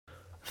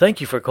Thank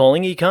you for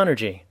calling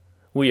Econergy.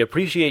 We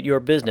appreciate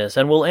your business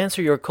and will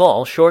answer your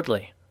call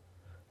shortly.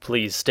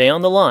 Please stay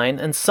on the line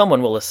and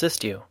someone will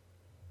assist you.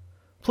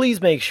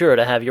 Please make sure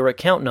to have your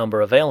account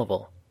number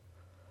available.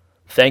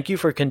 Thank you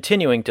for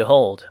continuing to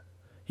hold.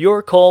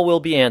 Your call will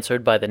be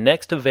answered by the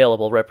next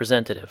available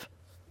representative.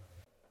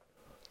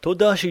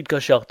 תודה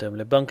שהתקשרתם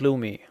לבנק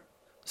לאומי.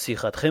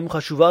 שיחתכם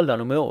חשובה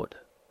לנו מאוד.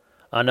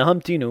 אנא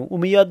המתינו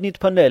ומיד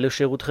נתפנה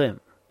לשירותכם.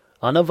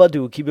 אנא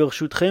ודאו כי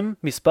ברשותכם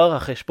מספר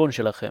החשבון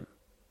שלכם.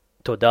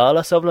 תודה על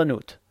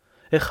הסבלנות.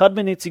 אחד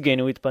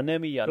מנציגינו יתפנה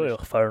מיד.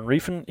 Goeiedag, Varen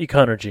Riefen,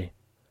 Econergy.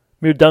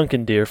 Wir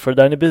danken dir für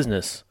deine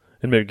Business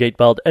und mir geht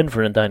bald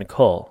entfernen deine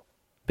Call.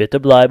 Bitte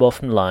bleib auf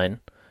den Line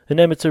und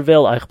emitzer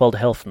will euch bald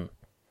helfen.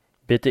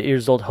 Bitte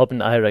ihr sollt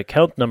haben eure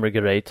Accountnummer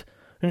gerät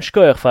und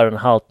scheuch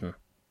Varen halten.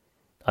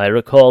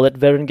 Eure Call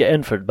wird werden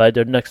geändert bei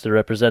der nächste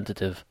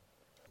Representative.